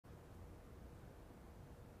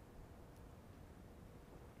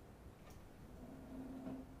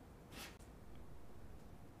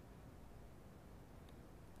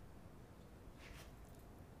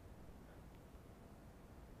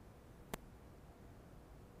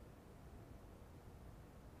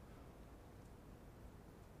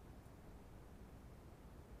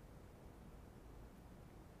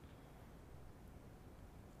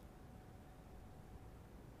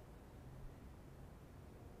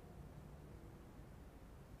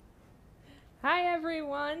Hi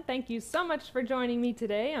everyone, thank you so much for joining me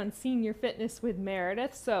today on Senior Fitness with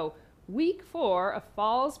Meredith. So week 4 of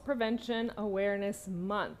Falls Prevention Awareness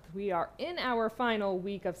Month. We are in our final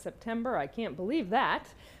week of September. I can't believe that.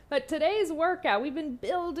 But today's workout, we've been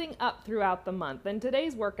building up throughout the month, and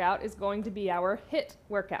today's workout is going to be our HIIT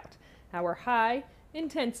workout, our high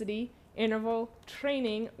intensity interval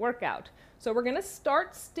training workout. So we're going to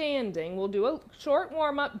start standing. We'll do a short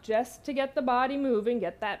warm-up just to get the body moving,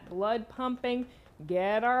 get that blood pumping,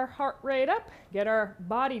 get our heart rate up, get our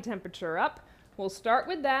body temperature up. We'll start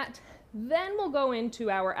with that. Then we'll go into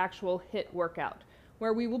our actual HIIT workout,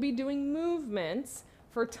 where we will be doing movements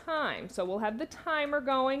for time. So we'll have the timer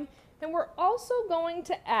going, and we're also going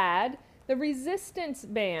to add the resistance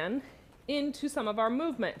band into some of our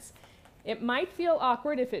movements. It might feel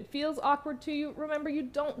awkward. If it feels awkward to you, remember you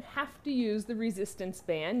don't have to use the resistance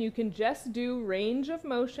band. You can just do range of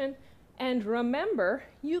motion, and remember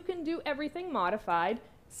you can do everything modified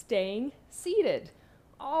staying seated.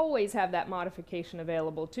 Always have that modification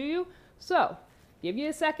available to you. So give you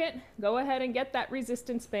a second, go ahead and get that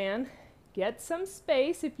resistance band. Get some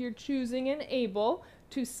space if you're choosing and able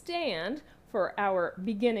to stand for our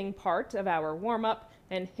beginning part of our warm-up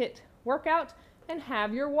and HIIT workout, and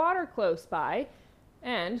have your water close by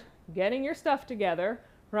and getting your stuff together.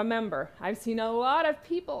 Remember, I've seen a lot of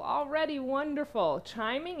people already wonderful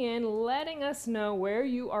chiming in, letting us know where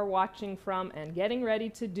you are watching from and getting ready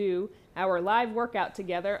to do our live workout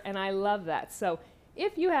together, and I love that. So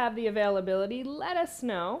if you have the availability, let us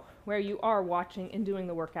know where you are watching and doing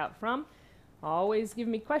the workout from. Always give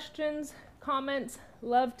me questions, comments,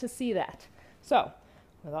 love to see that. So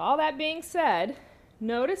with all that being said,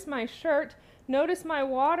 notice my shirt. Notice my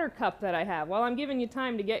water cup that I have. While I'm giving you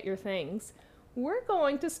time to get your things, we're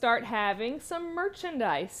going to start having some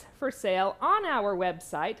merchandise for sale on our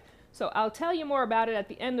website. So I'll tell you more about it at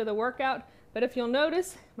the end of the workout. But if you'll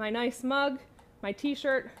notice, my nice mug, my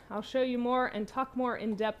t-shirt, I'll show you more and talk more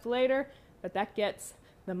in depth later. But that gets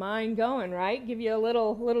the mind going, right? Give you a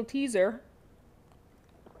little teaser.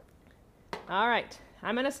 All right,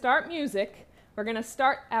 I'm going to start music. We're going to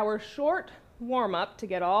start our short warm-up to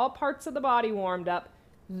get all parts of the body warmed up.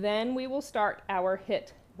 Then we will start our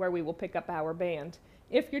HIIT, where we will pick up our band,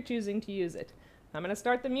 if you're choosing to use it. I'm going to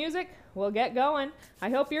start the music. We'll get going.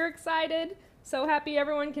 I hope you're excited. So happy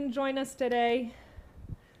everyone can join us today.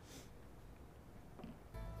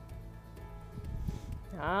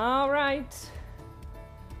 All right.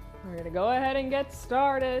 We're going to go ahead and get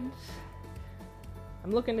started. I'm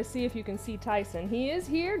looking to see if you can see Tyson. He is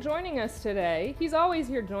here joining us today. He's always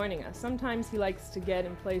here joining us. Sometimes he likes to get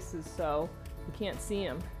in places so you can't see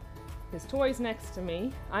him. His toy's next to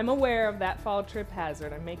me. I'm aware of that fall trip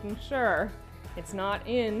hazard. I'm making sure it's not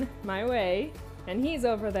in my way, and he's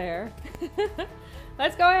over there.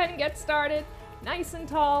 Let's go ahead and get started. Nice and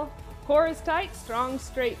tall. Core is tight, strong,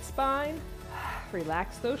 straight spine.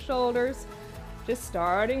 Relax those shoulders. Just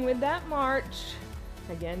starting with that march.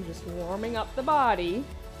 Again, just warming up the body.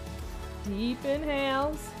 Deep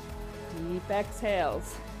inhales, deep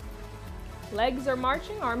exhales. Legs are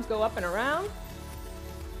marching, arms go up and around.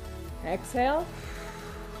 Exhale.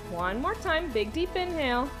 One more time, big deep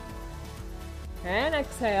inhale. And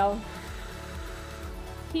exhale.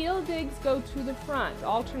 Heel digs go to the front,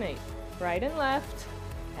 alternate, right and left.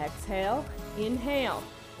 Exhale, inhale.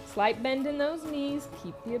 Slight bend in those knees,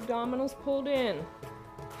 keep the abdominals pulled in.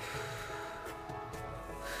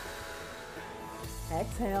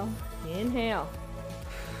 Exhale, inhale.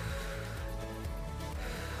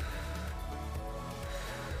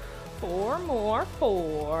 Four more,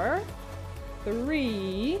 4,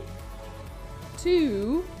 3,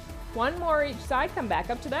 2, one more each side. Come back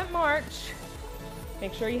up to that march.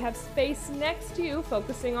 Make sure you have space next to you,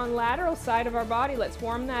 focusing on lateral side of our body. Let's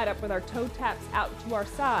warm that up with our toe taps out to our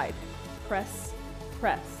side. Press,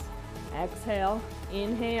 press. Exhale,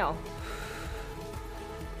 inhale.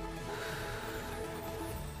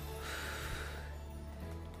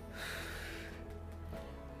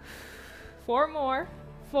 Four more,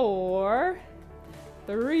 4,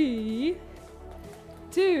 3,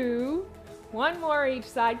 2, one more each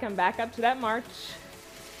side. Come back up to that march.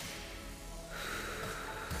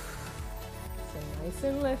 So nice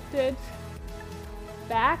and lifted.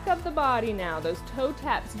 Back of the body now. Those toe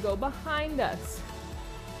taps go behind us.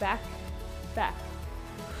 Back, back.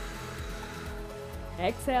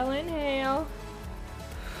 Exhale, inhale.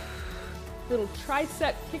 Little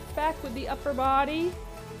tricep kick back with the upper body.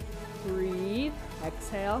 Breathe,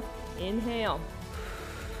 exhale, inhale.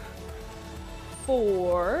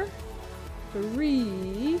 4,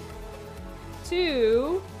 3,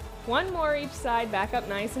 2, one more each side. Back up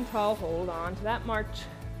nice and tall. Hold on to that march.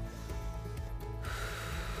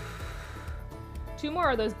 2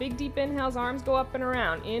 more of those big deep inhales, arms go up and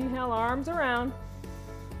around. Inhale, arms around.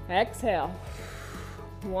 Exhale.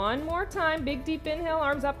 1 more time, big deep inhale,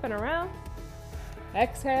 arms up and around.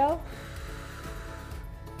 Exhale.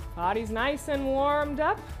 Body's nice and warmed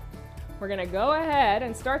up. We're gonna go ahead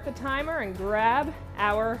and start the timer and grab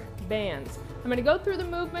our bands. I'm gonna go through the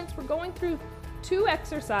movements. We're going through 2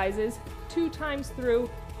 exercises, 2 times through.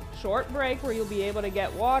 Short break where you'll be able to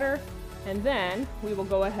get water, and then we will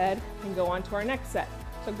go ahead and go on to our next set.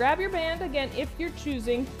 So grab your band again if you're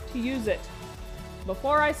choosing to use it.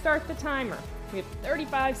 Before I start the timer, we have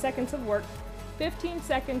 35 seconds of work, 15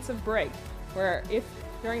 seconds of break, where if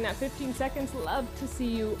during that 15 seconds, love to see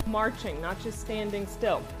you marching, not just standing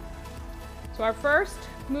still. So our first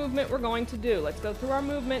movement we're going to do, let's go through our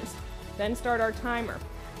movements, then start our timer.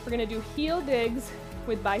 We're gonna do heel digs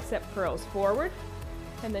with bicep curls, forward,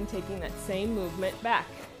 and then taking that same movement back.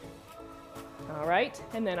 All right,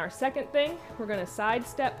 and then our second thing, we're gonna side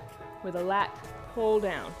step with a lat pull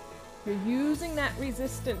down. You're using that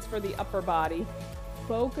resistance for the upper body,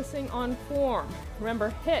 focusing on form.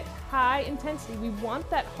 Remember, HIIT, high intensity. We want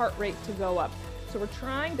that heart rate to go up. So we're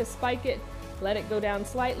trying to spike it, let it go down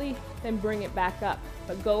slightly, then bring it back up.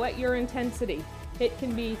 But go at your intensity. HIIT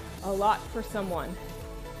can be a lot for someone.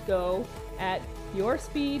 Go at your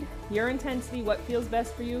speed, your intensity, what feels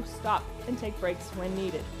best for you. Stop and take breaks when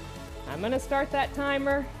needed. I'm gonna start that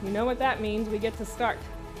timer. You know what that means, we get to start.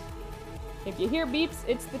 If you hear beeps,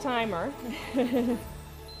 it's the timer.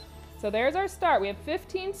 So there's our start. We have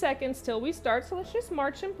 15 seconds till we start, so let's just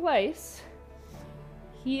march in place.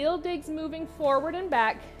 Heel digs moving forward and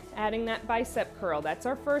back, adding that bicep curl. That's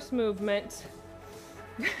our first movement.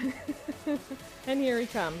 And here he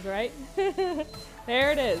comes, right?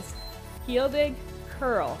 There it is. Heel dig,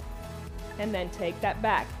 curl, and then take that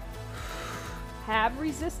back. Have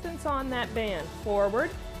resistance on that band. Forward,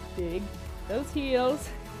 dig those heels,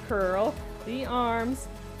 curl the arms.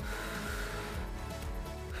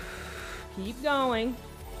 Keep going.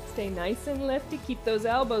 Stay nice and lifted. Keep those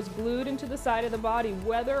elbows glued into the side of the body.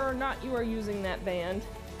 Whether or not you are using that band,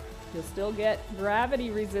 you'll still get gravity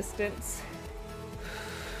resistance.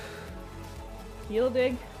 Heel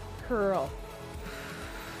dig, curl.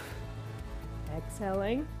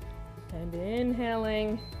 Exhaling and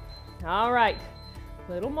inhaling. All right,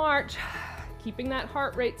 little march. Keeping that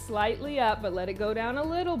heart rate slightly up, but let it go down a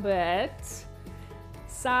little bit.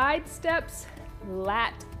 Side steps,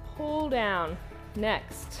 lat pull down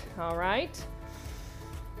next. All right,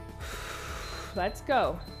 let's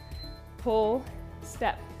go. Pull,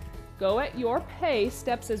 step. Go at your pace,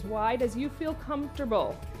 steps as wide as you feel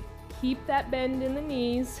comfortable. Keep that bend in the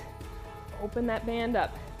knees. Open that band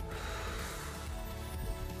up.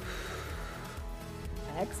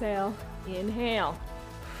 Exhale, inhale.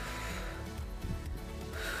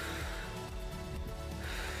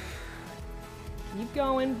 Keep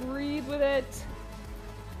going, breathe with it.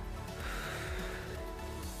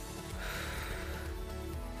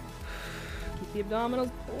 Keep the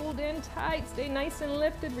abdominals pulled in tight, stay nice and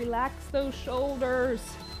lifted, relax those shoulders.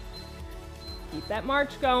 Keep that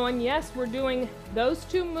march going. Yes, we're doing those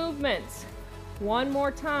 2 movements. One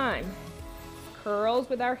more time. Curls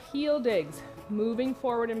with our heel digs, moving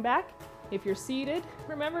forward and back. If you're seated,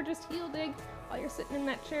 remember just heel dig while you're sitting in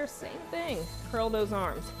that chair, same thing. Curl those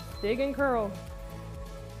arms, dig and curl.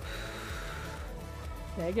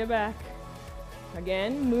 Take it back.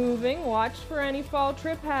 Again, moving, watch for any fall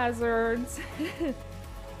trip hazards.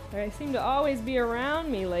 They seem to always be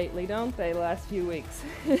around me lately, don't they, the last few weeks?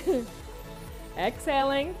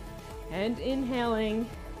 Exhaling and inhaling.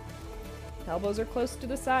 Elbows are close to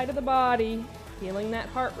the side of the body. Feeling that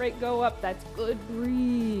heart rate go up, that's good.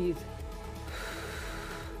 Breathe.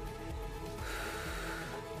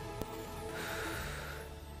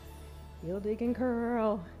 Heel dig and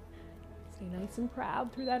curl. Stay nice and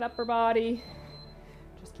proud through that upper body.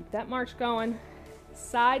 Just keep that march going.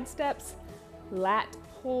 Side steps, lat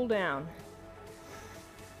pull down.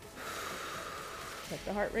 Let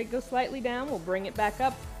the heart rate go slightly down. We'll bring it back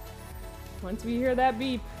up once we hear that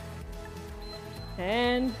beep.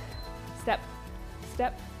 And step,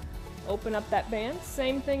 step. Open up that band.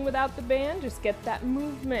 Same thing without the band. Just get that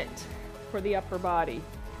movement for the upper body.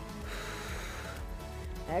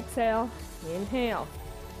 Exhale, inhale.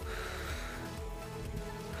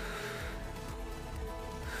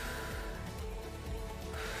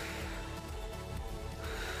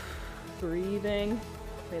 Breathing,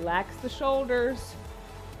 relax the shoulders.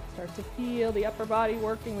 Start to feel the upper body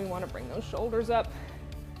working. We want to bring those shoulders up.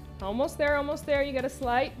 Almost there, almost there. You got a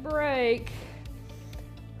slight break.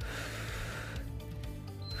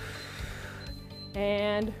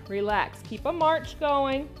 And relax. Keep a march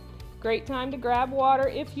going. Great time to grab water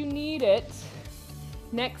if you need it.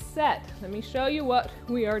 Next set, let me show you what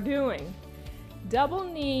we are doing. Double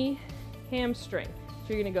knee hamstring.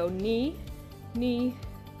 So you're gonna go knee, knee,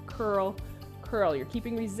 curl, curl. You're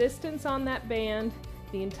keeping resistance on that band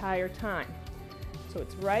the entire time. So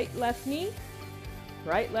it's right, left knee,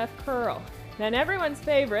 right, left curl. Then everyone's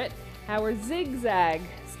favorite, our zigzag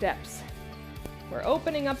steps. We're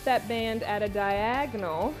opening up that band at a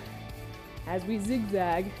diagonal as we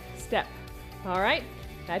zigzag step. All right,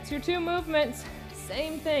 that's your 2 movements.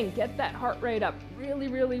 Same thing, get that heart rate up. Really,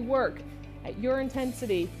 really work at your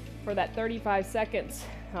intensity for that 35 seconds.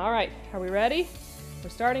 All right, are we ready? We're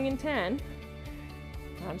starting in 10.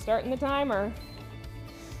 I'm starting the timer.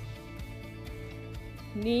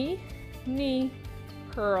 Knee, knee,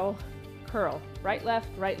 curl, curl. Right, left,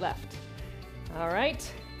 right, left. All right,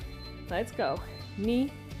 let's go.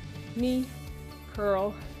 Knee, knee,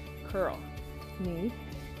 curl, curl. Knee,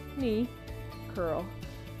 knee, curl,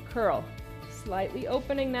 curl. Slightly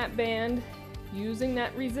opening that band, using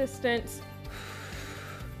that resistance.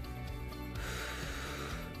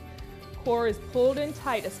 Core is pulled in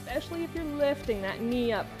tight, especially if you're lifting that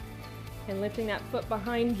knee up and lifting that foot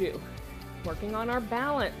behind you. Working on our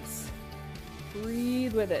balance.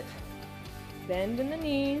 Breathe with it. Bend in the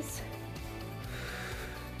knees.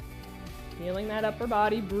 Feeling that upper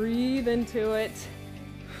body, breathe into it.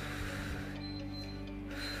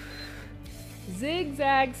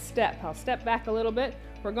 Zigzag step. I'll step back a little bit.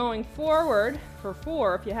 We're going forward for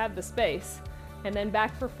 4 if you have the space, and then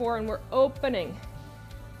back for 4, and we're opening.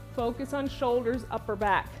 Focus on shoulders, upper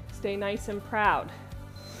back. Stay nice and proud.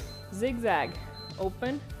 Zigzag.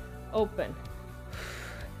 Open, open.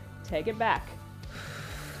 Take it back.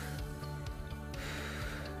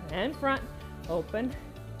 And front. Open,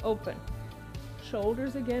 open.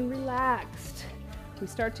 Shoulders again relaxed. We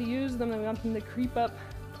start to use them, and we want them to creep up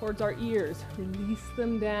towards our ears. Release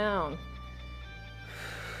them down.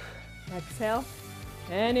 Exhale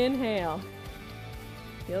and inhale.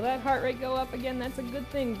 Feel that heart rate go up again. That's a good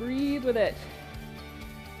thing. Breathe with it.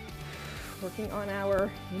 Working on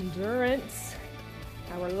our endurance,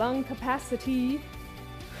 our lung capacity.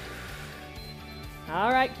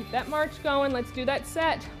 All right, keep that march going. Let's do that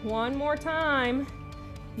set one more time.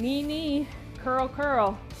 Knee, knee, curl,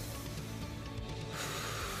 curl.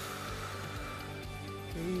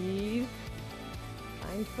 Breathe.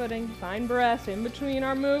 Find footing, find breath in between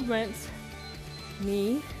our movements.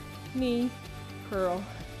 Knee, knee, curl,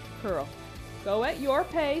 curl. Go at your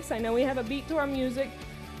pace. I know we have a beat to our music,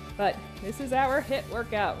 but this is our HIIT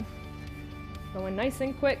workout. Going nice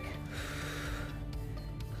and quick.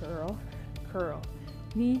 Curl, curl.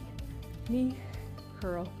 Knee, knee,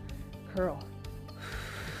 curl, curl.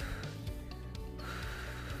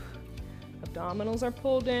 Abdominals are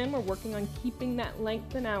pulled in. We're working on keeping that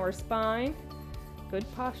length in our spine. Good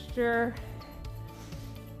posture.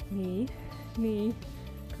 Knee, knee,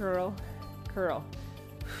 curl, curl.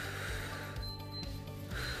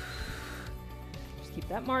 Just keep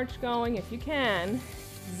that march going if you can.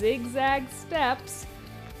 Zigzag steps.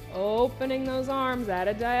 Opening those arms at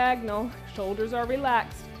a diagonal. Shoulders are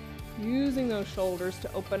relaxed. Using those shoulders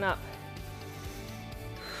to open up.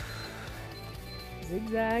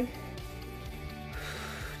 Zigzag.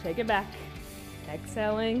 Take it back.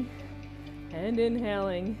 Exhaling and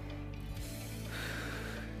inhaling.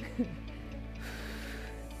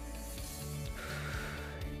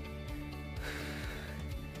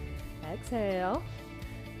 Exhale.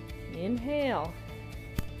 Inhale.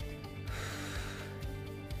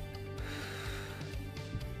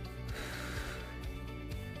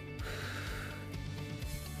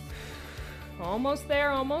 Almost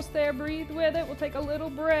there, almost there. Breathe with it. We'll take a little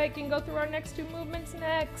break and go through our next 2 movements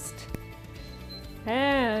next.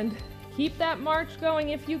 And keep that march going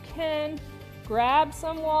if you can. Grab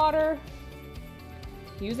some water.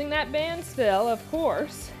 Using that band still, of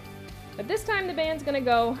course. But this time the band's gonna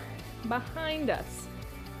go behind us.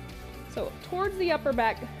 So towards the upper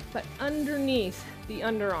back, but underneath the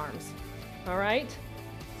underarms. All right?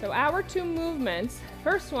 So our 2 movements,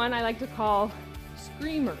 first one I like to call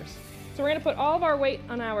screamers. So we're gonna put all of our weight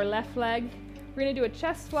on our left leg. We're gonna do a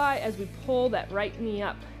chest fly as we pull that right knee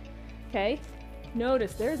up, okay?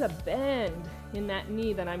 Notice there's a bend in that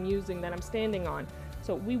knee that I'm using, that I'm standing on.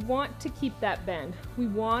 So we want to keep that bend. We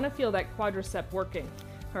wanna feel that quadricep working,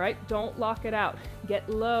 all right? Don't lock it out. Get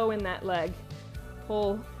low in that leg.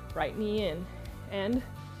 Pull right knee in and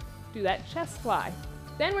do that chest fly.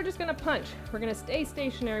 Then we're just gonna punch. We're gonna stay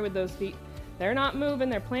stationary with those feet. They're not moving,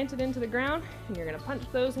 they're planted into the ground, and you're gonna punch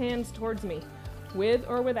those hands towards me, with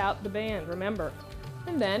or without the band, remember.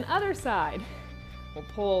 And then other side. We'll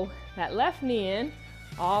pull that left knee in,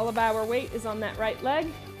 All of our weight is on that right leg,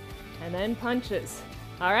 and then punches.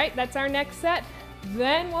 All right, that's our next set.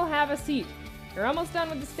 Then we'll have a seat. You're almost done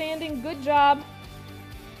with the standing. Good job.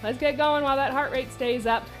 Let's get going while that heart rate stays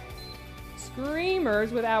up.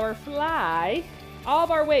 Screamers with our fly. All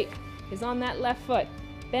of our weight is on that left foot.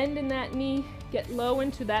 Bend in that knee, get low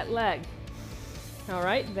into that leg. All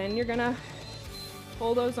right, then you're gonna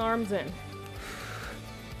pull those arms in.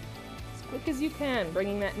 As quick as you can,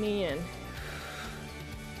 bringing that knee in.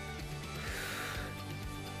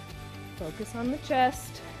 Focus on the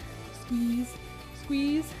chest. Squeeze,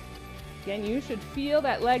 squeeze. Again, you should feel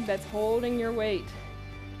that leg that's holding your weight.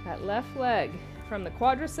 That left leg, from the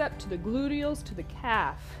quadricep to the gluteals to the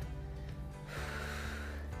calf.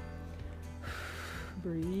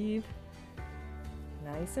 Breathe.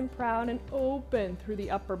 Nice and proud and open through the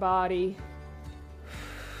upper body.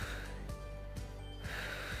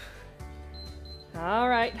 All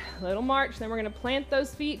right, little march, then we're gonna plant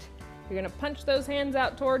those feet. You're gonna punch those hands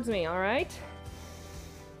out towards me, all right?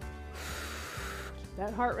 Keep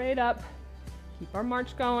that heart rate up. Keep our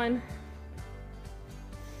march going.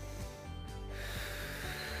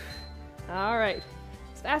 All right,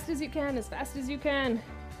 as fast as you can, as fast as you can.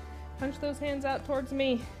 Punch those hands out towards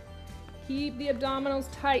me. Keep the abdominals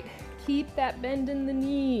tight. Keep that bend in the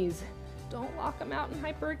knees. Don't lock them out and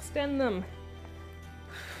hyperextend them.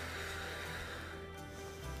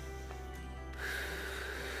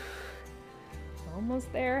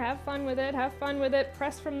 Almost there. Have fun with it. Have fun with it.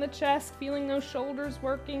 Press from the chest, feeling those shoulders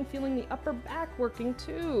working, feeling the upper back working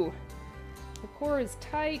too. The core is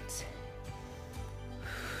tight.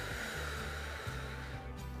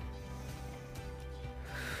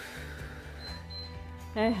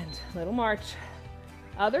 And little march.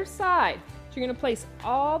 Other side. So you're going to place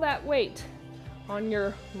all that weight on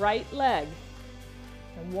your right leg.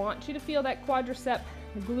 I want you to feel that quadricep,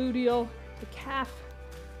 the gluteal, the calf,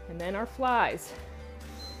 and then our flies.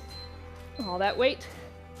 All that weight,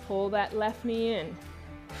 pull that left knee in.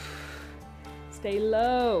 Stay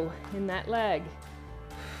low in that leg.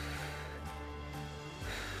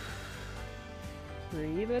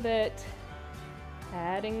 Breathe with it.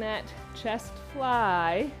 Adding that chest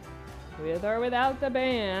fly, with or without the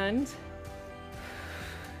band.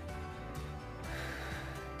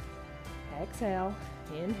 Exhale,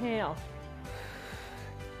 inhale.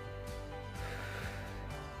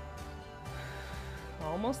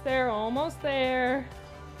 Almost there, almost there.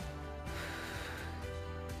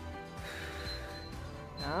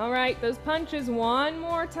 All right, those punches one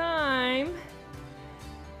more time.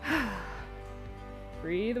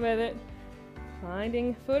 Breathe with it.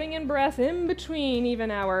 Finding footing and breath in between even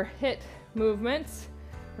our HIIT movements.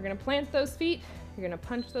 We're gonna plant those feet. You're gonna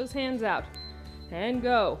punch those hands out and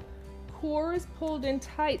go. Core is pulled in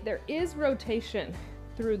tight. There is rotation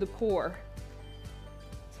through the core.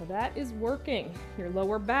 So that is working. Your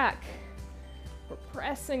lower back. We're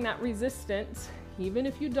pressing that resistance, even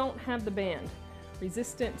if you don't have the band.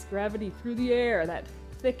 Resistance, gravity through the air, that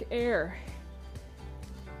thick air.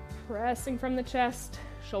 Pressing from the chest.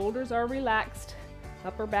 Shoulders are relaxed.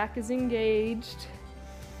 Upper back is engaged.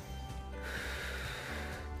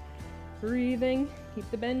 Breathing. Keep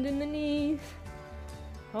the bend in the knees.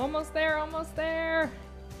 Almost there, almost there.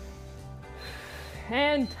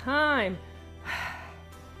 And time.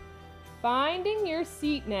 Finding your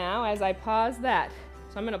seat now as I pause that.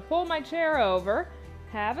 So I'm going to pull my chair over,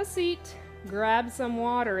 have a seat, grab some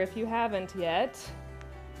water if you haven't yet.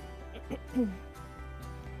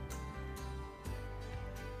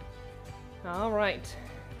 All right.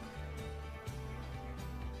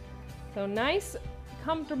 So nice,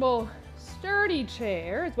 comfortable, sturdy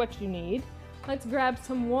chair is what you need. Let's grab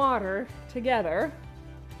some water together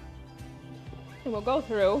and we'll go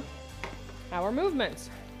through our movements.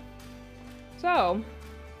 So,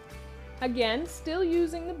 again, still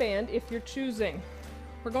using the band if you're choosing.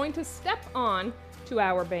 We're going to step on to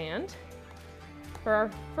our band for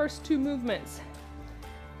our first two movements.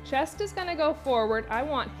 Chest is going to go forward. I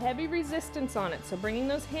want heavy resistance on it, so bringing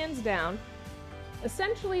those hands down.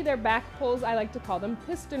 Essentially, they're back pulls. I like to call them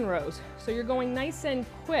piston rows. So you're going nice and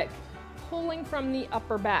quick, pulling from the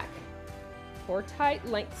upper back. Core tight,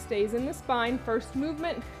 length stays in the spine. First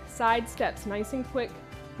movement, side steps, nice and quick.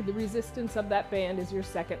 With the resistance of that band is your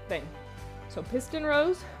second thing. So piston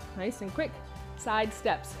rows, nice and quick. Side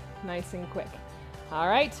steps, nice and quick. All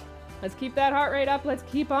right, let's keep that heart rate up. Let's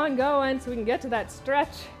keep on going so we can get to that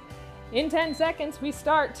stretch. In 10 seconds, we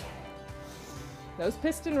start. Those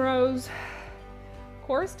piston rows.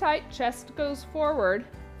 Core is tight, chest goes forward.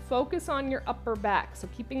 Focus on your upper back. So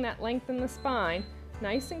keeping that length in the spine.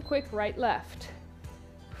 Nice and quick, right, left.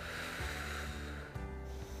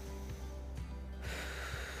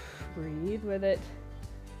 Breathe with it.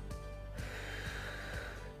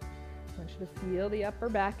 I want you to feel the upper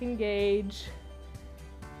back engage.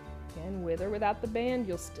 Again, with or without the band,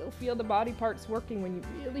 you'll still feel the body parts working when you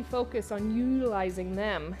really focus on utilizing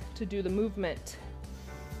them to do the movement.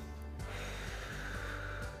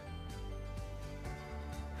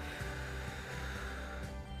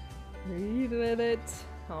 Breathe with it.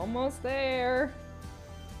 Almost there.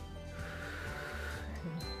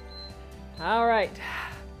 All right.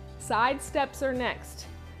 Side steps are next.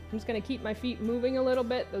 I'm just going to keep my feet moving a little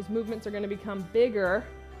bit. Those movements are going to become bigger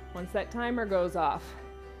once that timer goes off.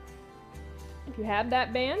 If you have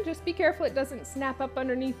that band, just be careful it doesn't snap up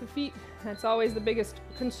underneath the feet. That's always the biggest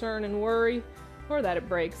concern and worry, or that it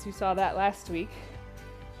breaks. You saw that last week.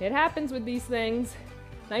 It happens with these things.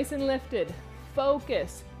 Nice and lifted.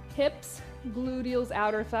 Focus. Hips, gluteals,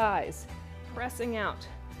 outer thighs. Pressing out.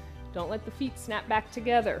 Don't let the feet snap back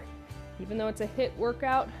together. Even though it's a HIIT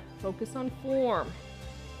workout, focus on form.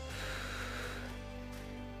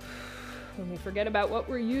 When we forget about what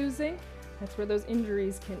we're using, that's where those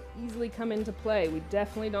injuries can easily come into play. We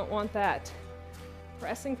definitely don't want that.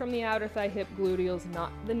 Pressing from the outer thigh, hip, gluteals,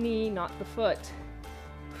 not the knee, not the foot.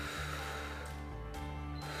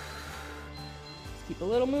 Just keep a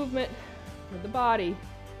little movement with the body.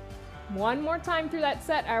 One more time through that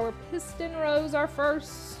set. Our piston rows are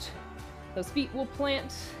first. Those feet will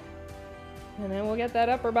plant, and then we'll get that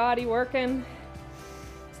upper body working.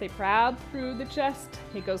 Stay proud through the chest.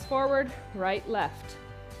 It goes forward, right, left.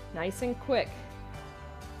 Nice and quick.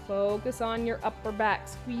 Focus on your upper back.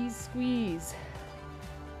 Squeeze, squeeze.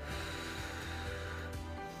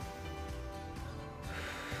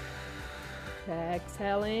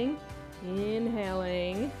 Exhaling,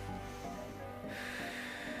 inhaling.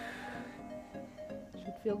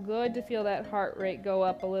 Should feel good to feel that heart rate go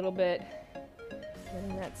up a little bit.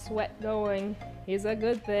 Getting that sweat going is a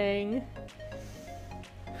good thing.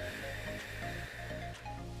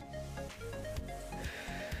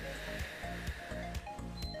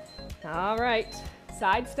 All right,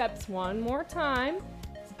 side steps one more time.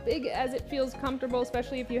 As big as it feels comfortable,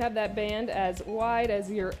 especially if you have that band, as wide as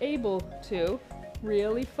you're able to.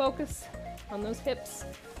 Really focus on those hips,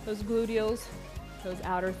 those gluteals, those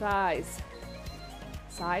outer thighs.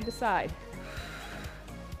 Side to side.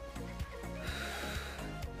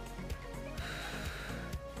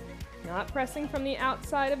 Not pressing from the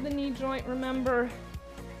outside of the knee joint, remember.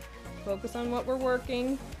 Focus on what we're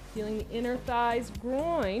working, feeling the inner thighs,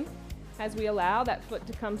 groin, as we allow that foot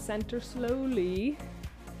to come center slowly.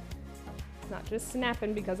 Not just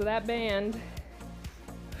snapping because of that band.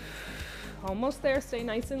 Almost there, stay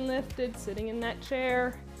nice and lifted, sitting in that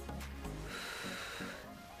chair.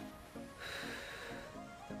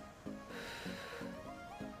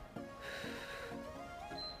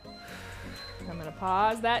 I'm gonna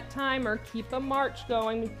pause that timer, keep a march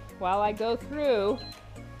going while I go through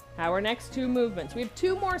our next two movements. We have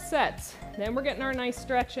two more sets, then we're getting our nice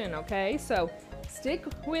stretch in, okay? So stick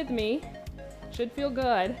with me, should feel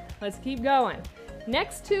good. Let's keep going.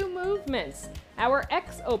 Next two movements, our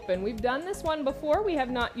X open. We've done this one before, we have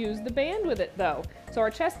not used the band with it though. So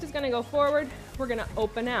our chest is gonna go forward, we're gonna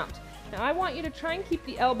open out. Now I want you to try and keep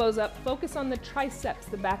the elbows up, focus on the triceps,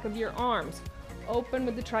 the back of your arms. Open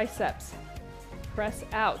with the triceps. Press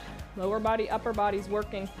out. Lower body, upper body's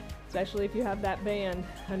working, especially if you have that band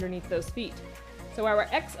underneath those feet. So our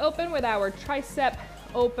X open with our tricep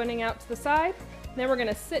opening out to the side. Then we're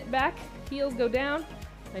gonna sit back, heels go down,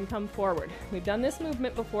 and come forward. We've done this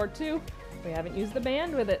movement before too. We haven't used the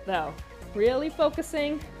band with it though. Really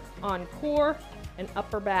focusing on core and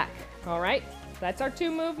upper back. All right, that's our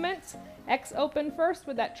two movements. X open first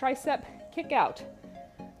with that tricep kick out.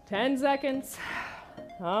 10 seconds.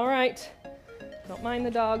 All right. Don't mind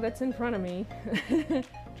the dog that's in front of me.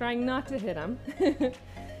 Trying not to hit him.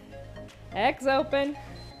 X open.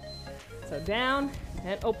 So down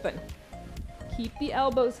and open. Keep the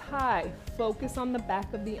elbows high. Focus on the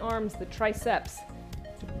back of the arms, the triceps,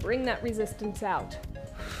 to bring that resistance out.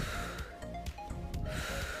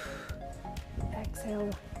 Exhale.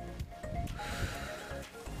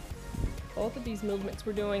 Both of these movements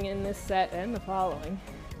we're doing in this set and the following.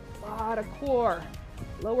 A lot of core.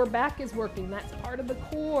 Lower back is working, that's part of the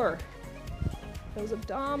core. Those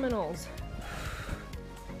abdominals.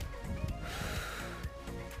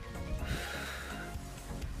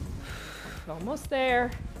 Almost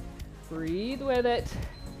there. Breathe with it.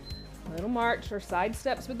 Little march or side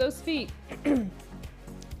steps with those feet.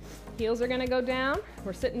 Heels are gonna go down.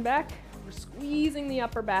 We're sitting back. We're squeezing the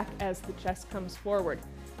upper back as the chest comes forward.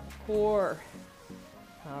 Core.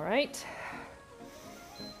 All right.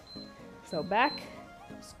 So back,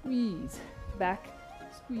 squeeze, back,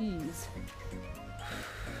 Squeeze.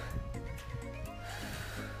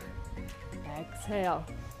 Exhale.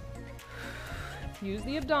 Use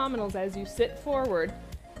the abdominals as you sit forward.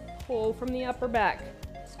 Pull from the upper back.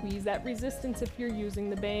 Squeeze that resistance if you're using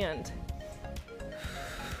the band.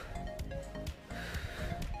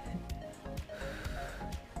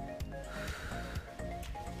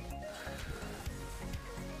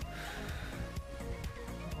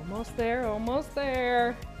 Almost there, almost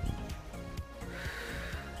there.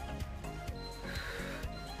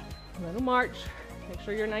 Little march. Make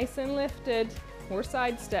sure you're nice and lifted. Or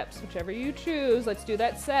side steps, whichever you choose. Let's do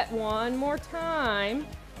that set one more time.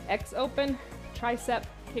 X open, tricep,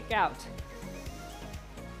 kick out.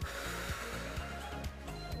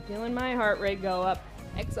 I'm feeling my heart rate go up.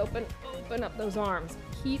 X open, open up those arms.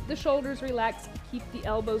 Keep the shoulders relaxed, keep the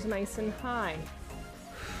elbows nice and high.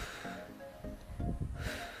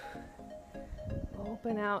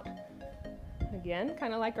 Open out. Again,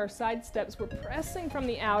 kind of like our side steps, we're pressing from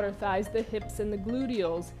the outer thighs, the hips, and the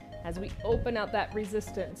gluteals as we open out that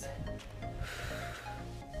resistance.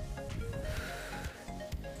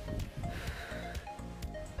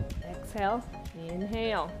 Exhale,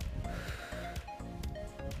 inhale.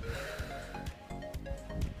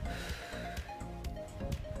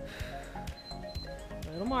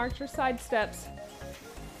 Little march or side steps.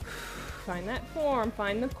 Find that form,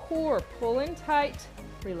 find the core, pull in tight,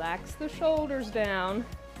 relax the shoulders down.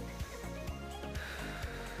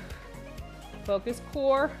 Focus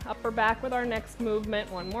core, upper back with our next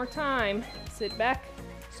movement. One more time. Sit back,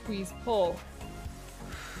 squeeze, pull.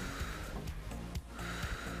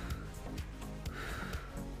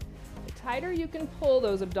 The tighter you can pull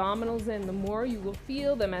those abdominals in, the more you will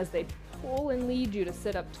feel them as they pull and lead you to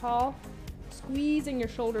sit up tall, squeezing your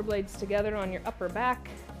shoulder blades together on your upper back.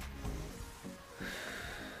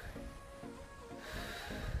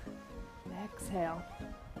 Exhale.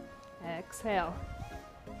 Exhale.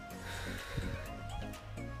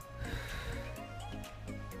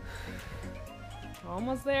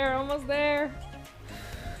 Almost there, almost there.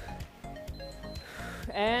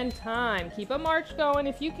 And time. Keep a march going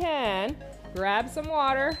if you can. Grab some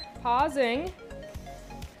water, pausing.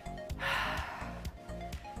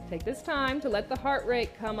 Take this time to let the heart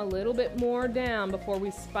rate come a little bit more down before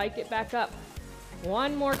we spike it back up.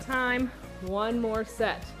 One more time, one more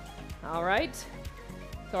set. All right.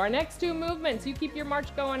 So our next two movements, you keep your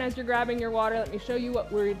march going as you're grabbing your water. Let me show you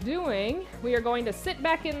what we're doing. We are going to sit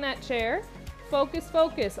back in that chair.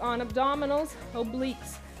 Focus on abdominals,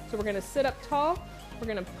 obliques. So we're gonna sit up tall. We're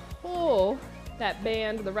gonna pull that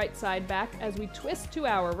band, the right side back as we twist to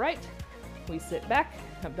our right. We sit back,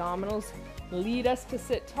 abdominals lead us to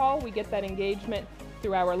sit tall. We get that engagement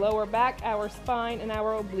through our lower back, our spine, and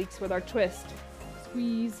our obliques with our twist.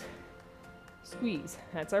 Squeeze, squeeze.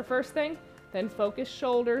 That's our first thing. Then focus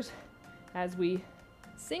shoulders as we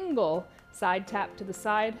single side tap to the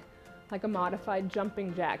side like a modified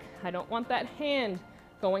jumping jack. I don't want that hand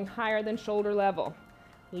going higher than shoulder level,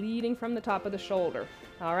 leading from the top of the shoulder.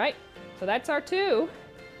 All right, so that's our two.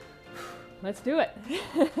 Let's do it.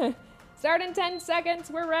 Start in 10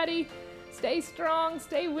 seconds, we're ready. Stay strong,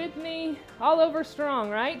 stay with me. All over strong,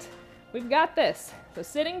 right? We've got this. So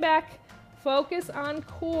sitting back, focus on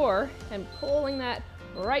core and pulling that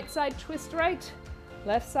right side twist right,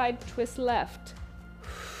 left side twist left.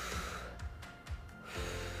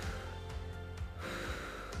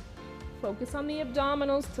 Focus on the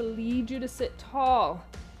abdominals to lead you to sit tall.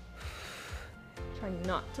 Try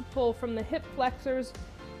not to pull from the hip flexors,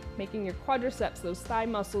 making your quadriceps, those thigh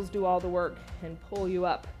muscles, do all the work and pull you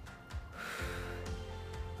up.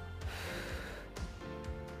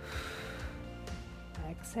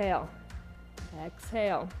 Exhale,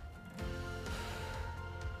 exhale.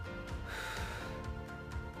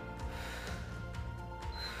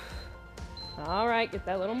 All right, get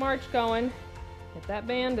that little march going. Get that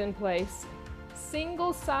band in place.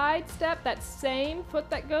 Single side step, that same foot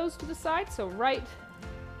that goes to the side. So right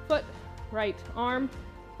foot, right arm,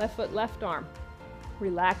 left foot, left arm.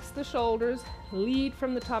 Relax the shoulders, lead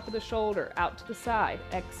from the top of the shoulder out to the side.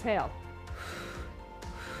 Exhale.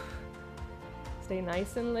 Stay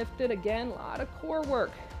nice and lifted. Again, a lot of core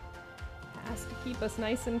work. Has to keep us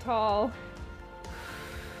nice and tall.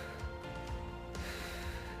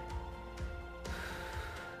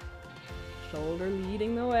 Shoulder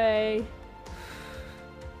leading the way.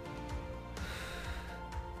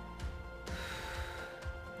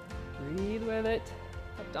 Breathe with it.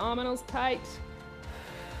 Abdominals tight.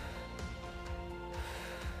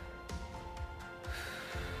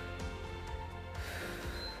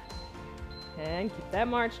 And keep that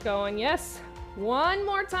march going. Yes, One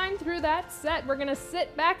more time through that set. We're gonna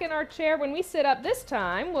sit back in our chair. When we sit up this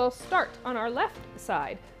time, we'll start on our left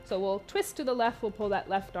side. So we'll twist to the left, we'll pull that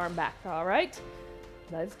left arm back, all right?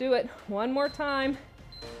 Let's do it. One more time.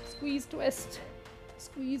 Squeeze, twist.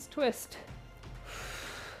 Squeeze, twist.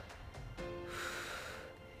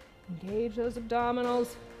 Engage those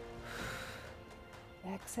abdominals.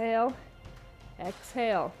 Exhale.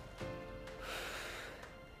 Exhale.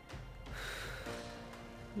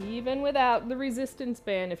 Even without the resistance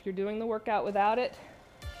band, if you're doing the workout without it,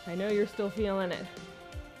 I know you're still feeling it.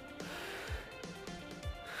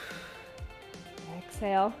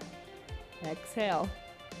 Exhale. Exhale.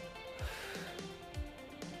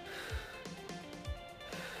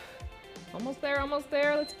 Almost there, almost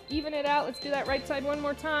there. Let's even it out. Let's do that right side one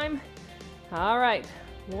more time. All right,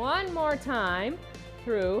 one more time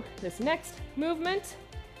through this next movement.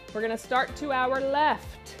 We're gonna start to our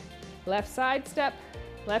left. Left side step,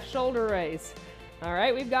 left shoulder raise. All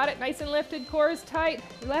right, we've got it nice and lifted, core is tight.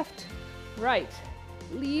 Left, right.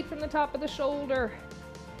 Lead from the top of the shoulder.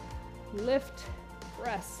 Lift,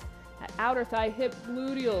 press. That outer thigh, hip,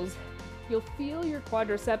 gluteals. You'll feel your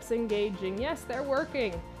quadriceps engaging. Yes, they're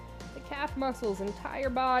working. The calf muscles, entire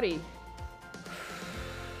body.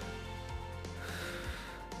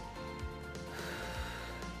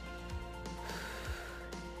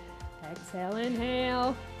 Exhale,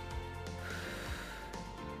 inhale.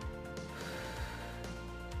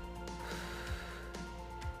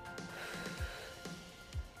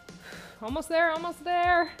 Almost there, almost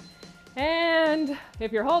there. And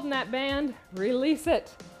if you're holding that band, release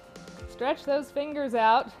it. Stretch those fingers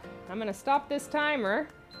out. I'm gonna stop this timer.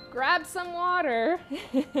 Grab some water.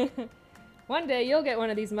 One day you'll get one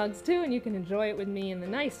of these mugs too, and you can enjoy it with me in the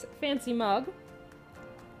nice fancy mug.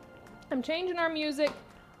 I'm changing our music.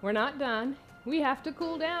 We're not done. We have to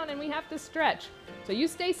cool down and we have to stretch. So you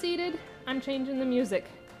stay seated. I'm changing the music.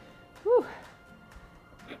 Whew.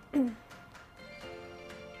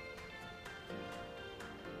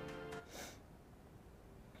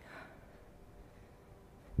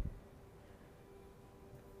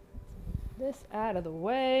 This out of the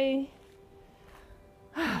way.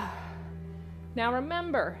 Now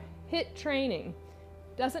remember, HIIT training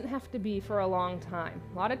doesn't have to be for a long time.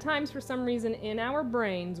 A lot of times for some reason in our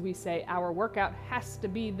brains we say our workout has to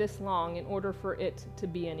be this long in order for it to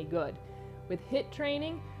be any good. With HIIT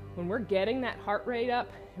training, when we're getting that heart rate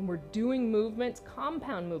up and we're doing movements,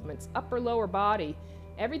 compound movements, upper lower body,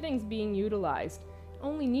 everything's being utilized. It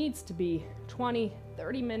only needs to be 20,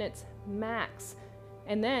 30 minutes max.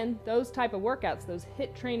 And then those type of workouts, those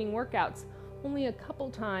HIIT training workouts, only a couple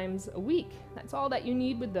times a week. That's all that you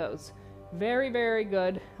need with those. Very, very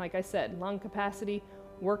good. Like I said, lung capacity,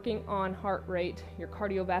 working on heart rate, your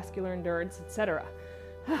cardiovascular endurance, etc.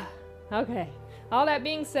 Okay, all that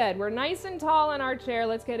being said, we're nice and tall in our chair.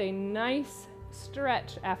 Let's get a nice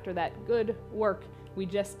stretch after that good work we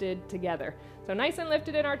just did together. So nice and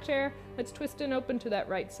lifted in our chair. Let's twist and open to that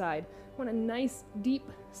right side. I want a nice deep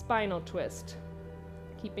spinal twist.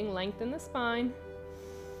 Keeping length in the spine.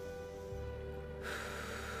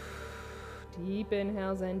 Deep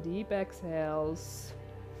inhales and deep exhales.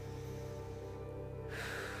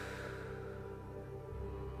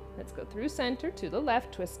 Let's go through center to the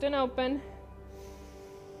left, twist and open.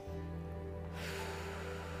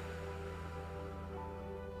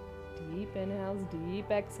 Deep inhales,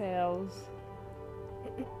 deep exhales.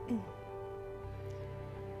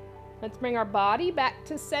 Let's bring our body back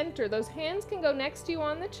to center. Those hands can go next to you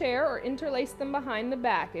on the chair or interlace them behind the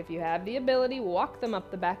back. If you have the ability, walk them up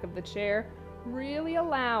the back of the chair, really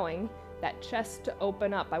allowing that chest to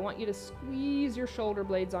open up. I want you to squeeze your shoulder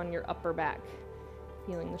blades on your upper back.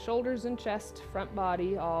 Feeling the shoulders and chest, front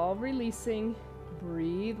body, all releasing.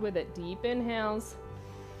 Breathe with it. Deep inhales.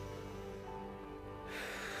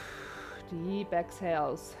 Deep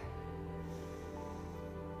exhales.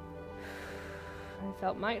 I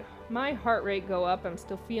felt my heart rate go up. I'm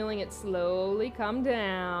still feeling it slowly come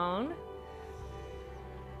down.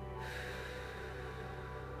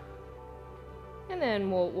 And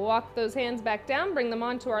then we'll walk those hands back down, bring them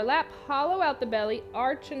onto our lap, hollow out the belly,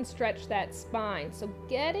 arch and stretch that spine. So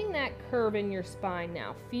getting that curve in your spine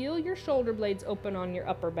now. Feel your shoulder blades open on your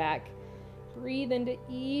upper back. Breathe into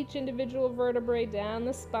each individual vertebrae down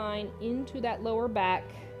the spine into that lower back.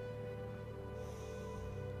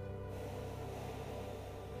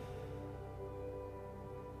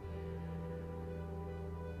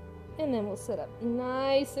 And then we'll sit up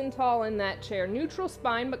nice and tall in that chair. Neutral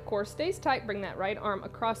spine, but core stays tight. Bring that right arm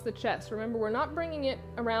across the chest. Remember, we're not bringing it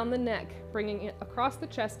around the neck, bringing it across the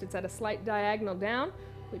chest. It's at a slight diagonal down.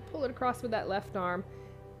 We pull it across with that left arm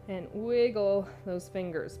and wiggle those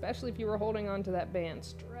fingers, especially if you were holding onto that band.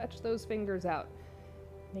 Stretch those fingers out,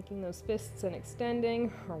 making those fists and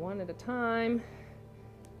extending, or one at a time.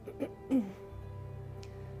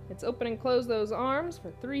 Let's open and close those arms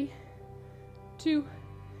for 3, 2.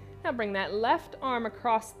 Now bring that left arm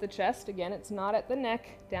across the chest. Again, it's not at the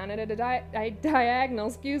neck, down at a diagonal,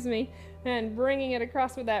 excuse me, and bringing it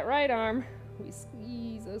across with that right arm. We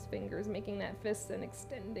squeeze those fingers, making that fist and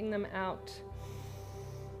extending them out.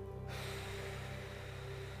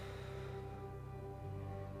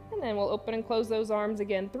 And then we'll open and close those arms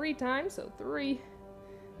again 3 times. So 3,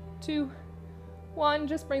 2, 1.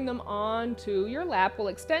 Just bring them onto your lap. We'll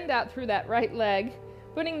extend out through that right leg,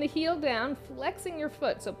 putting the heel down, flexing your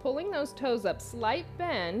foot. So pulling those toes up, slight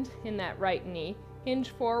bend in that right knee. Hinge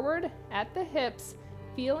forward at the hips,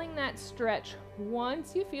 feeling that stretch.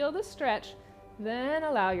 Once you feel the stretch, then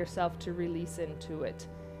allow yourself to release into it,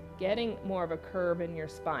 getting more of a curve in your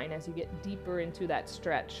spine as you get deeper into that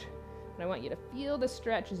stretch. And I want you to feel the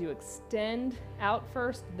stretch as you extend out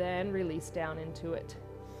first, then release down into it.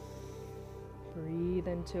 Breathe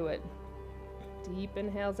into it. Deep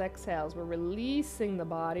inhales, exhales. We're releasing the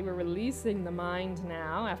body, we're releasing the mind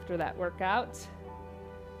now after that workout.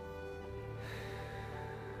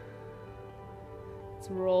 Let's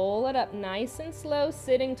roll it up nice and slow,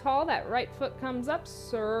 sitting tall. That right foot comes up,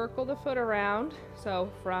 circle the foot around. So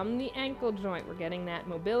from the ankle joint, we're getting that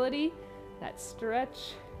mobility, that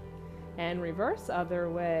stretch, and reverse other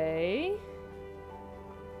way.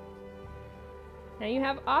 Now you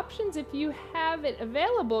have options if you have it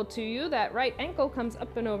available to you. That right ankle comes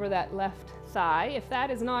up and over that left thigh. If that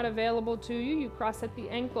is not available to you, you cross at the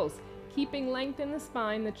ankles. Keeping length in the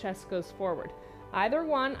spine, the chest goes forward. Either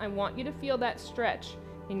one, I want you to feel that stretch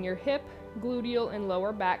in your hip, gluteal, and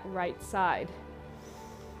lower back right side.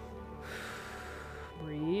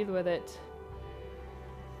 Breathe with it.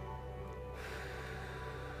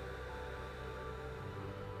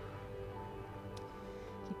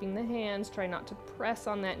 Keeping the hands, try not to press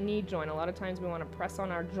on that knee joint. A lot of times we want to press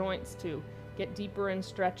on our joints to get deeper in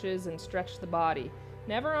stretches and stretch the body.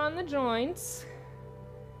 Never on the joints.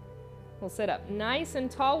 We'll sit up nice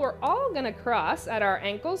and tall. We're all going to cross at our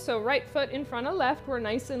ankles. So right foot in front of left. We're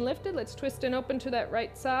nice and lifted. Let's twist and open to that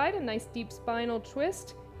right side. A nice deep spinal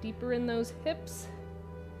twist. Deeper in those hips.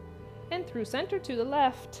 And through center to the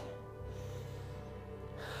left.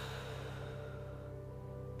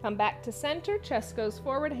 Come back to center. Chest goes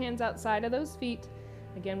forward. Hands outside of those feet.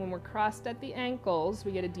 Again, when we're crossed at the ankles,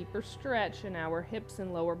 we get a deeper stretch in our hips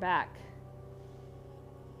and lower back.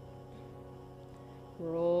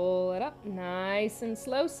 Roll it up nice and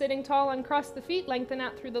slow, sitting tall, uncross the feet, lengthen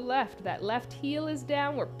out through the left. That left heel is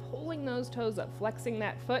down. We're pulling those toes up, flexing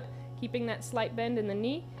that foot, keeping that slight bend in the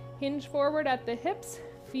knee. Hinge forward at the hips.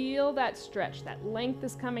 Feel that stretch. That length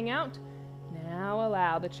is coming out. Now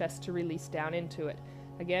allow the chest to release down into it.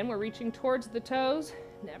 Again, we're reaching towards the toes,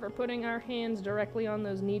 never putting our hands directly on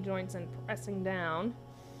those knee joints and pressing down.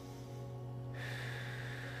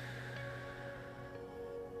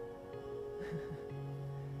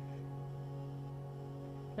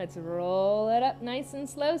 Let's roll it up nice and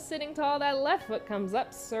slow, sitting tall. That left foot comes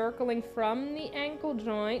up, circling from the ankle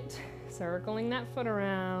joint, circling that foot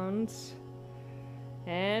around,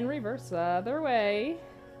 and reverse the other way.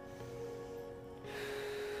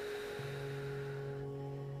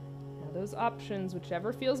 Now those options,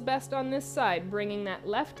 whichever feels best on this side, bringing that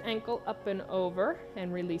left ankle up and over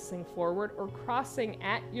and releasing forward, or crossing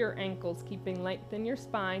at your ankles, keeping length in your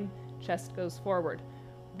spine, chest goes forward.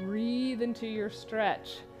 Breathe into your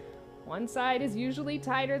stretch. One side is usually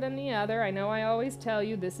tighter than the other. I know I always tell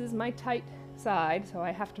you this is my tight side, so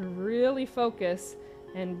I have to really focus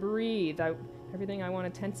and breathe. Everything I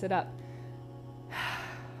want to tense it up.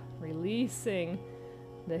 Releasing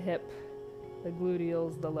the hip, the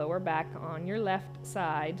gluteals, the lower back on your left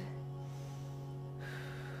side.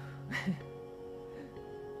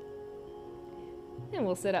 And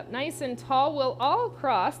we'll sit up nice and tall. We'll all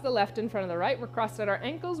cross the left in front of the right. We're crossed at our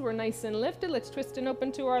ankles. We're nice and lifted. Let's twist and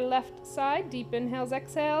open to our left side. Deep inhales,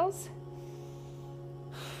 exhales.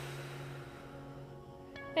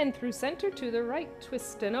 And through center to the right.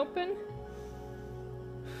 Twist and open.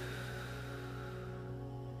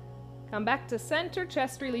 Come back to center.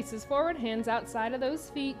 Chest releases forward. Hands outside of those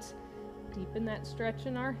feet. Deepen that stretch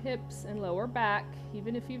in our hips and lower back.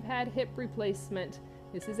 Even if you've had hip replacement,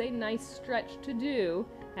 this is a nice stretch to do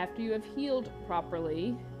after you have healed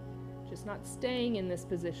properly, just not staying in this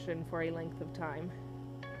position for a length of time.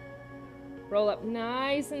 Roll up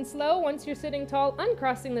nice and slow. Once you're sitting tall,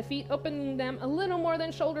 uncrossing the feet, opening them a little more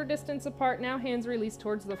than shoulder distance apart. Now hands release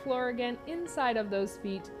towards the floor again, inside of those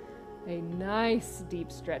feet. A nice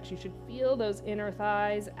deep stretch. You should feel those inner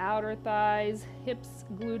thighs, outer thighs, hips,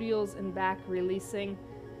 gluteals, and back releasing.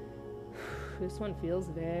 This one feels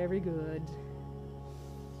very good.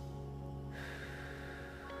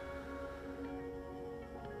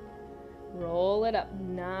 Roll it up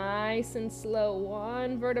nice and slow,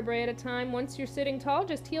 one vertebrae at a time. Once you're sitting tall,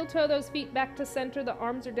 just heel toe those feet back to center. The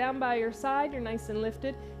arms are down by your side. You're nice and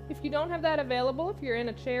lifted. If you don't have that available, if you're in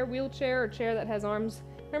a chair, wheelchair, or chair that has arms,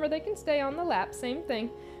 remember they can stay on the lap, same thing.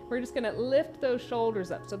 We're just gonna lift those shoulders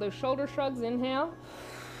up. So those shoulder shrugs, inhale,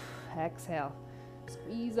 exhale.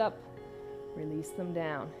 Squeeze up, release them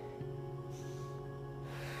down.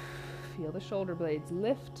 Feel the shoulder blades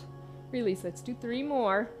lift, release. Let's do 3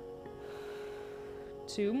 more.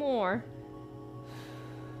 2 more.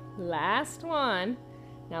 Last one.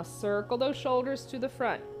 Now circle those shoulders to the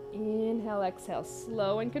front. Inhale, exhale.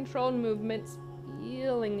 Slow and controlled movements.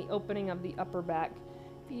 Feeling the opening of the upper back.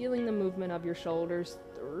 Feeling the movement of your shoulders.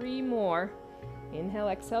 3 more. Inhale,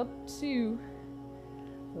 exhale. 2.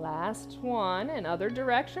 Last one. And other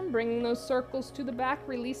direction. Bringing those circles to the back.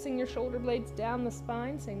 Releasing your shoulder blades down the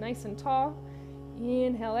spine. Stay nice and tall.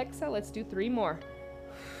 Inhale, exhale. Let's do 3 more.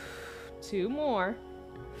 2 more.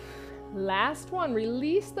 Last one.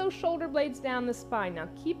 Release those shoulder blades down the spine. Now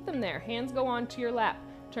keep them there. Hands go onto your lap.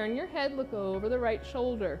 Turn your head, look over the right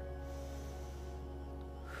shoulder.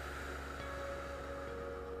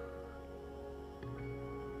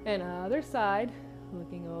 And other side,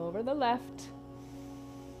 looking over the left.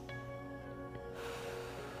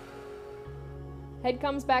 Head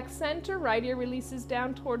comes back center, right ear releases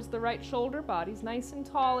down towards the right shoulder. Body's nice and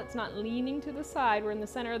tall. It's not leaning to the side. We're in the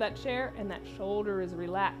center of that chair, and that shoulder is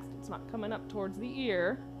relaxed. It's not coming up towards the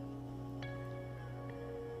ear.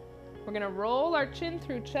 We're going to roll our chin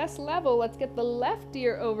through chest level. Let's get the left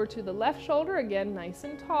ear over to the left shoulder. Again, nice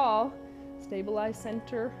and tall. Stabilize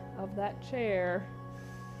center of that chair.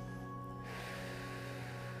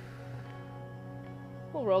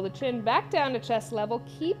 We'll roll the chin back down to chest level,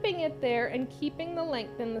 keeping it there and keeping the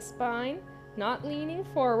length in the spine, not leaning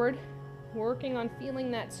forward, working on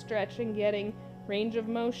feeling that stretch and getting range of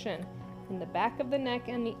motion in the back of the neck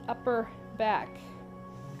and the upper back.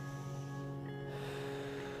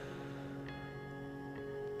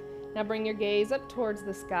 Now bring your gaze up towards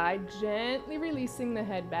the sky, gently releasing the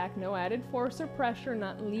head back, no added force or pressure,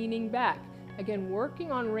 not leaning back. Again,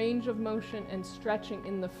 working on range of motion and stretching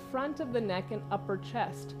in the front of the neck and upper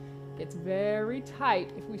chest. It's very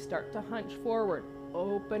tight if we start to hunch forward.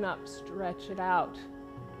 Open up, stretch it out.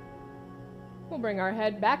 We'll bring our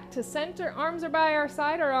head back to center. Arms are by our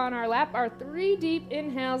side or on our lap. Our 3 deep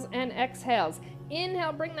inhales and exhales.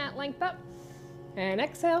 Inhale, bring that length up. And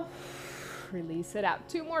exhale, release it out.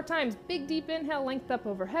 2 more times. Big deep inhale, length up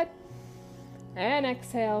overhead. And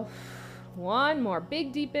exhale. 1 more.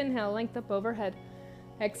 Big deep inhale, length up overhead.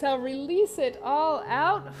 Exhale, release it all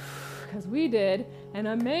out, because we did an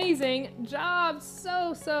amazing job.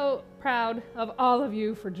 So proud of all of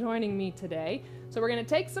you for joining me today. So we're going to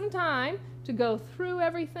take some time to go through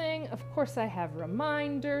everything. Of course, I have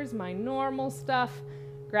reminders, my normal stuff.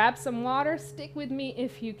 Grab some water, stick with me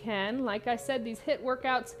if you can. Like I said, these HIIT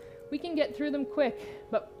workouts, we can get through them quick,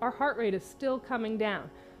 but our heart rate is still coming down.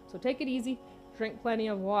 So take it easy, drink plenty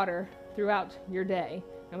of water throughout your day,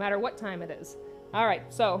 no matter what time it is. All right,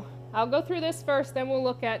 so I'll go through this first, then we'll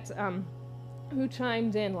look at who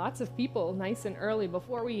chimed in. Lots of people nice and early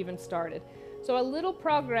before we even started. So a little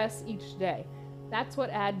progress each day. That's what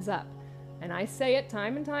adds up. And I say it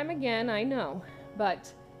time and time again, I know,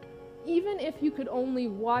 but even if you could only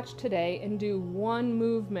watch today and do 1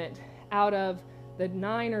 movement out of the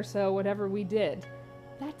 9 or so, whatever we did,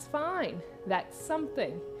 that's fine. That's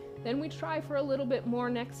something. Then we try for a little bit more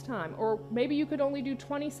next time. Or maybe you could only do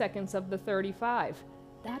 20 seconds of the 35.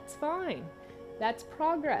 That's fine. That's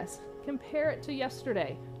progress. Compare it to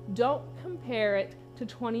yesterday. Don't compare it to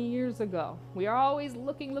 20 years ago. We are always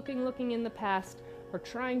looking in the past, or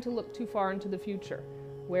trying to look too far into the future.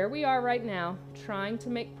 Where we are right now, trying to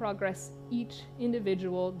make progress each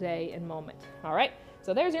individual day and moment. All right,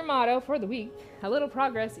 so there's your motto for the week. A little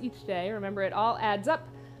progress each day. Remember, it all adds up.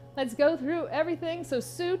 Let's go through everything. So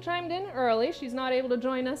Sue chimed in early. She's not able to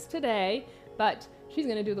join us today, but she's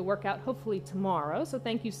going to do the workout hopefully tomorrow. So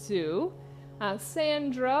thank you, Sue.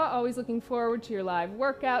 Sandra, always looking forward to your live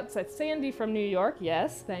workouts. That's Sandy from New York.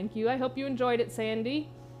 Yes, thank you. I hope you enjoyed it, Sandy.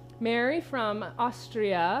 Mary from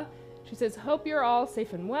Austria. She says, hope you're all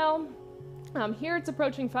safe and well. Here it's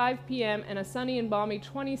approaching 5 p.m. and a sunny and balmy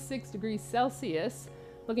 26 degrees Celsius.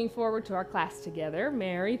 Looking forward to our class together.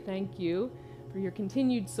 Mary, thank you for your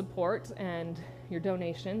continued support and your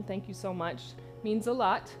donation. Thank you so much. Means a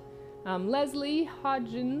lot. Leslie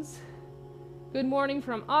Hodgins Good morning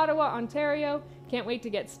from Ottawa, Ontario. Can't wait to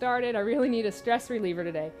get started. I really need a stress reliever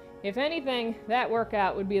today. If anything, that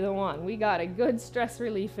workout would be the one. We got a good stress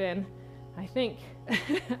relief in. I think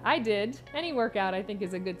I did. Any workout I think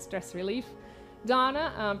is a good stress relief.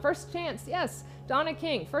 Donna, first chance, yes. Donna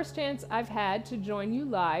King, first chance I've had to join you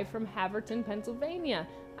live from Haverton, Pennsylvania.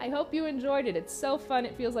 I hope you enjoyed it. It's so fun.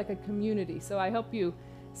 It feels like a community. So I hope you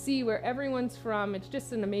see where everyone's from. It's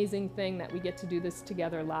just an amazing thing that we get to do this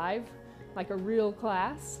together live, like a real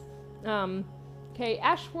class. Kay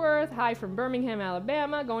Ashworth, hi from Birmingham,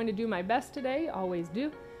 Alabama. Going to do my best today. Always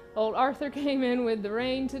do. Old Arthur came in with the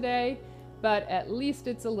rain today, but at least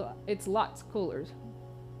it's lots cooler.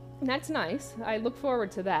 That's nice. I look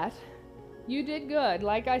forward to that. You did good,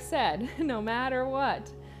 like I said, no matter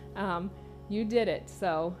what. You did it,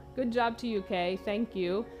 so good job to you, Kay. Thank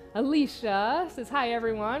you. Alicia says, hi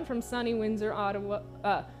everyone from sunny Windsor,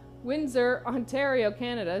 Ontario,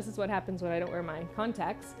 Canada. This is what happens when I don't wear my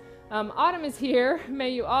contacts. Autumn is here. May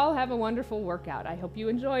you all have a wonderful workout. I hope you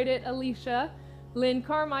enjoyed it, Alicia. Lynn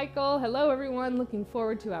Carmichael, hello everyone. Looking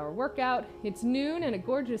forward to our workout. It's noon and a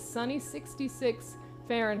gorgeous sunny 66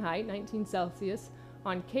 Fahrenheit, 19 Celsius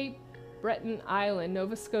on Cape Breton Island,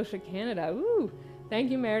 Nova Scotia, Canada. Ooh.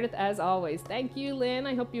 Thank you, Meredith, as always. Thank you, Lynn.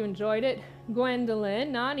 I hope you enjoyed it.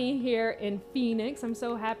 Gwendolyn, Nani here in Phoenix. I'm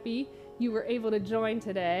so happy you were able to join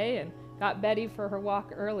today and got Betty for her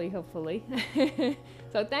walk early, hopefully.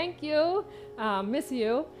 So thank you. Miss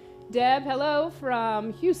you. Deb, hello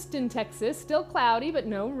from Houston, Texas. Still cloudy, but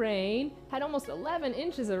no rain. Had almost 11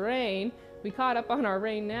 inches of rain. We caught up on our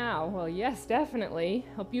rain now. Well, yes, definitely.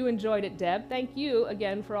 Hope you enjoyed it, Deb. Thank you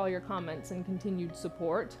again for all your comments and continued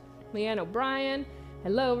support. Leanne O'Brien,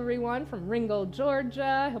 hello everyone from Ringgold,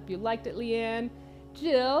 Georgia. Hope you liked it, Leanne.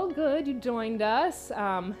 Jill, good, you joined us.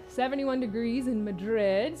 71 degrees in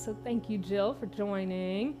Madrid, so thank you, Jill, for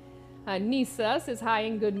joining. Nisa says hi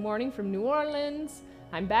and good morning from New Orleans.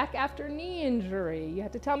 I'm back after knee injury. You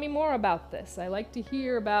have to tell me more about this. I like to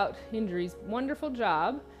hear about injuries. Wonderful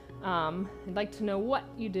job. I'd like to know what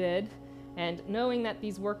you did, and knowing that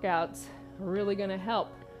these workouts are really going to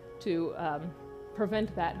help to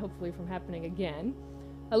prevent that, hopefully, from happening again.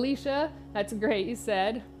 Alicia, that's great, you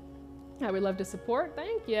said. I would love to support.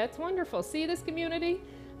 Thank you. It's wonderful. See this community?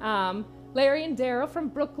 Larry and Daryl from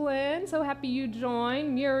Brooklyn. So happy you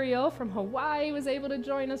joined. Muriel from Hawaii was able to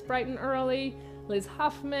join us bright and early. Liz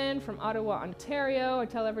Huffman from Ottawa, Ontario. I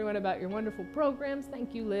tell everyone about your wonderful programs.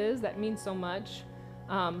 Thank you, Liz. That means so much.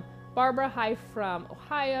 Barbara, hi from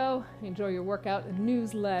Ohio. Enjoy your workout and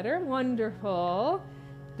newsletter. Wonderful.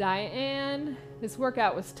 Diane, this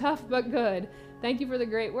workout was tough but good. Thank you for the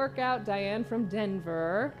great workout. Diane from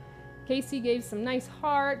Denver. Casey gave some nice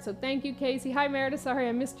hearts, so thank you, Casey. Hi, Meredith. Sorry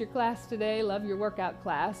I missed your class today. Love your workout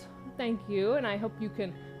class. Thank you, and I hope you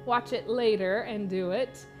can watch it later and do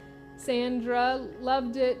it. Sandra,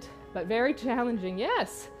 loved it, but very challenging.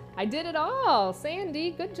 Yes, I did it all. Sandy,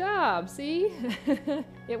 good job. See?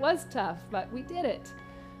 It was tough, but we did it.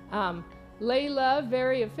 Layla,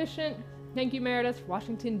 very efficient. Thank you, Meredith,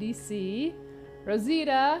 Washington, D.C.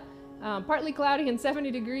 Rosita, partly cloudy and 70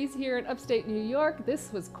 degrees here in upstate New York.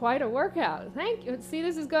 This was quite a workout. Thank you. See,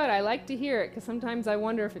 this is good. I like to hear it because sometimes I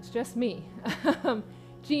wonder if it's just me.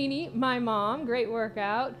 Jeannie, my mom, great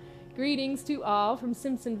workout. Greetings to all from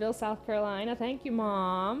Simpsonville, South Carolina. Thank you,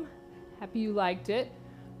 Mom. Happy you liked it.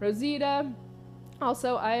 Rosita,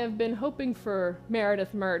 also, I have been hoping for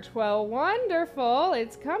Meredith merch. Well, wonderful.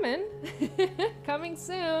 It's coming. Coming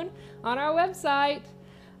soon on our website.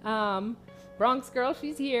 Bronx Girl,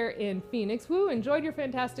 she's here in Phoenix. Woo, enjoyed your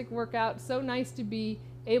fantastic workout. So nice to be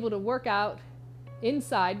able to work out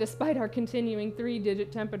inside despite our continuing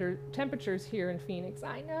 3-digit temperatures here in Phoenix.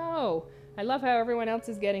 I know. I love how everyone else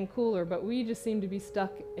is getting cooler, but we just seem to be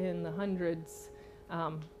stuck in the hundreds.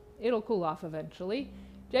 It'll cool off eventually.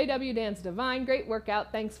 JW Dance Divine, great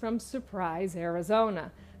workout. Thanks from Surprise,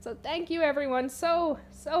 Arizona. So thank you everyone so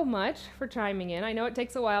much for chiming in. I know it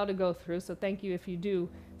takes a while to go through, so thank you if you do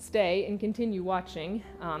stay and continue watching.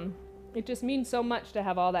 It just means so much to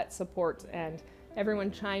have all that support and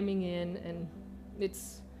everyone chiming in, and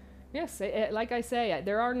it's, yes, like I say,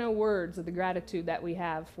 there are no words of the gratitude that we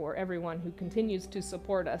have for everyone who continues to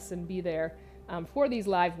support us and be there for these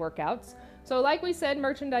live workouts. So like we said,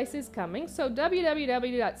 merchandise is coming. So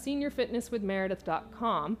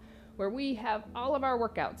www.seniorfitnesswithmeredith.com, where we have all of our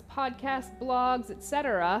workouts, podcasts, blogs,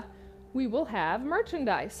 etc. We will have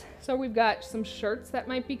merchandise. So we've got some shirts that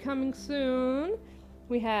might be coming soon.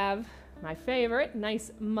 We have my favorite,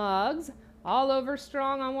 nice mugs, all over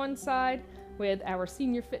strong on one side with our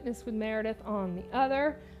Senior Fitness with Meredith on the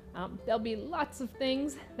other. There'll be lots of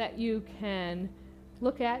things that you can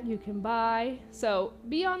look at, you can buy. So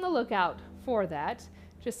be on the lookout for that.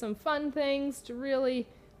 Just some fun things to really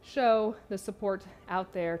show the support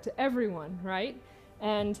out there to everyone, right?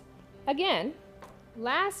 And again,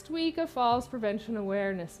 last week of Falls Prevention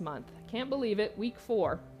Awareness Month. I can't believe it, week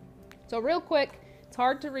 4. So real quick, it's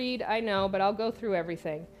hard to read, I know, but I'll go through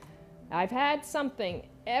everything. I've had something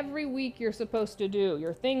every week you're supposed to do,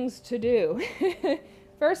 your things to do.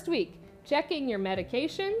 First week, checking your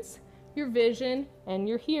medications, your vision, and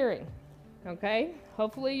your hearing. Okay?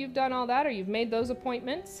 Hopefully you've done all that or you've made those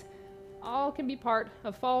appointments. All can be part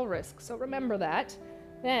of fall risk, so remember that.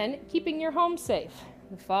 Then, keeping your home safe.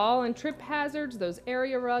 The fall and trip hazards, those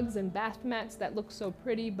area rugs and bath mats that look so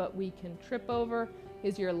pretty but we can trip over.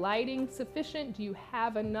 Is your lighting sufficient? Do you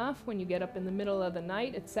have enough when you get up in the middle of the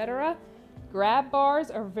night, etc.? Grab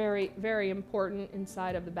bars are very, very important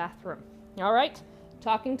inside of the bathroom. All right?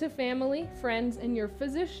 Talking to family, friends, and your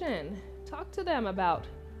physician. Talk to them about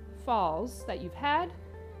falls that you've had,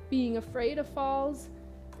 being afraid of falls.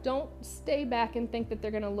 Don't stay back and think that they're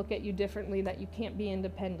going to look at you differently, that you can't be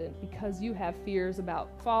independent because you have fears about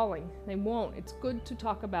falling. They won't. It's good to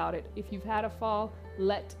talk about it. If you've had a fall,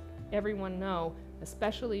 let everyone know,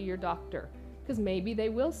 especially your doctor, because maybe they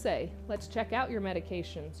will say, let's check out your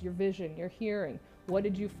medications, your vision, your hearing. What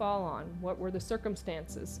did you fall on? What were the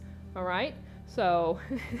circumstances? All right? So,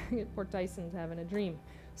 poor Tyson's having a dream.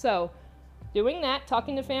 So, doing that,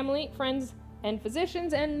 talking to family, friends, and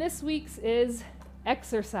physicians, and this week's is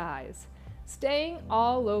exercise. Staying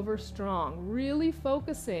all over strong, really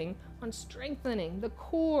focusing on strengthening the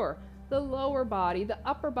core, the lower body, the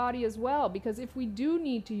upper body as well, because if we do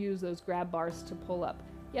need to use those grab bars to pull up,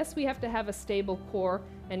 yes, we have to have a stable core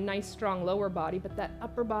and nice strong lower body, but that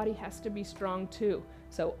upper body has to be strong too.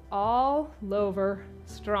 So all over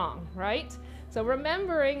strong, right? So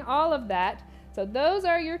remembering all of that, so those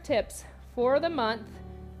are your tips for the month.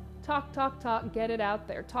 Talk, talk, talk, get it out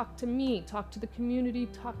there. Talk to me, talk to the community,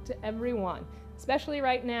 talk to everyone. Especially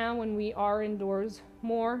right now when we are indoors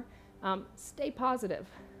more. Stay positive,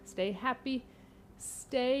 stay happy,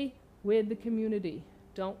 stay with the community.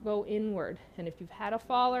 Don't go inward. And if you've had a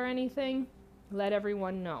fall or anything, let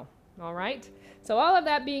everyone know. All right? So all of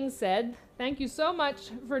that being said, thank you so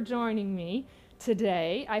much for joining me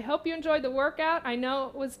today. I hope you enjoyed the workout. I know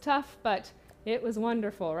it was tough, but it was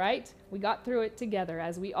wonderful, right? We got through it together,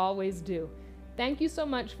 as we always do. Thank you so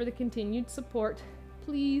much for the continued support.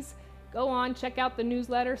 Please go on, check out the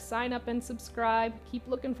newsletter, sign up and subscribe. Keep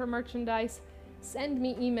looking for merchandise. Send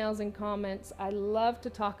me emails and comments. I love to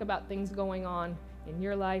talk about things going on in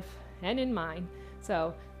your life and in mine.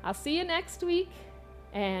 So I'll see you next week,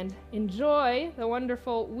 and enjoy the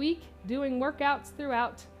wonderful week doing workouts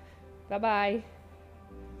throughout. Bye-bye.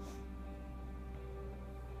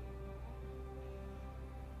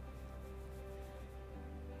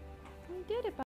 We did it.